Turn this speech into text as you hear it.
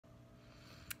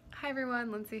Hi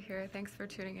everyone, Lindsay here. Thanks for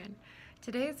tuning in.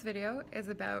 Today's video is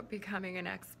about becoming an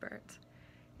expert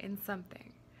in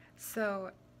something.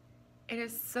 So it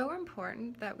is so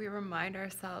important that we remind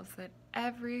ourselves that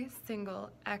every single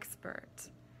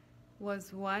expert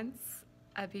was once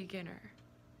a beginner.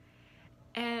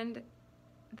 And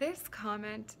this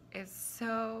comment is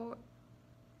so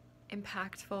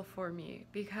impactful for me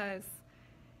because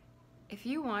if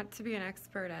you want to be an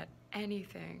expert at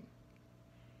anything,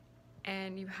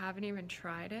 and you haven't even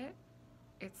tried it,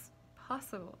 it's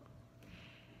possible.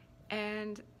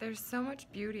 And there's so much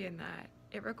beauty in that.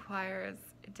 It requires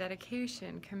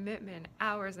dedication, commitment,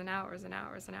 hours and hours and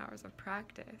hours and hours of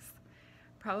practice.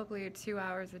 Probably 2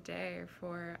 hours a day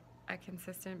for a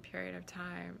consistent period of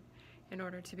time in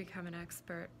order to become an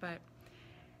expert. But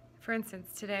for instance,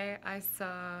 today I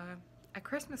saw a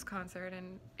Christmas concert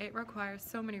and it requires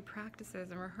so many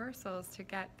practices and rehearsals to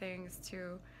get things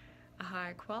to a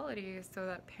high quality so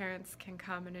that parents can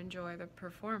come and enjoy the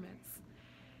performance.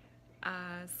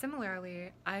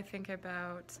 Similarly, I think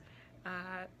about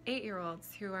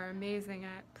 8-year-olds who are amazing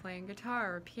at playing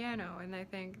guitar or piano, and I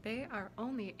think they are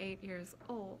only 8 years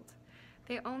old.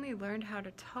 They only learned how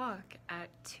to talk at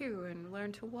 2 and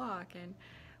learn to walk and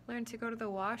learn to go to the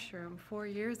washroom 4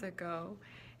 years ago,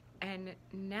 and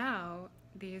now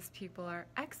these people are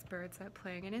experts at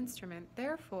playing an instrument.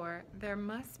 Therefore, there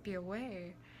must be a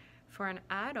way for an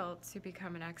adult to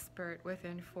become an expert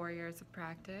within 4 years of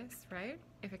practice, right?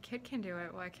 If a kid can do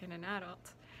it, why can't an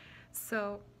adult?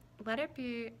 So let it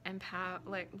be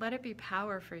let it be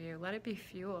power for you. Let it be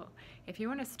fuel. If you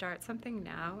want to start something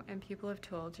now and people have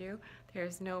told you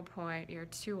there's no point, you're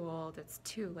too old, it's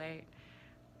too late,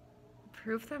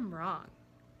 prove them wrong.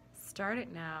 Start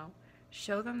it now.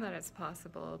 Show them that it's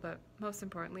possible, but most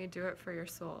importantly, do it for your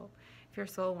soul. If your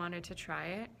soul wanted to try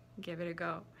it, give it a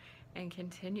go. And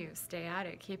continue, stay at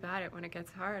it, keep at it when it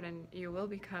gets hard, and you will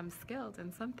become skilled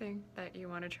in something that you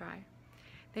want to try.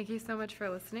 Thank you so much for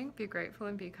listening. Be grateful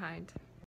and be kind.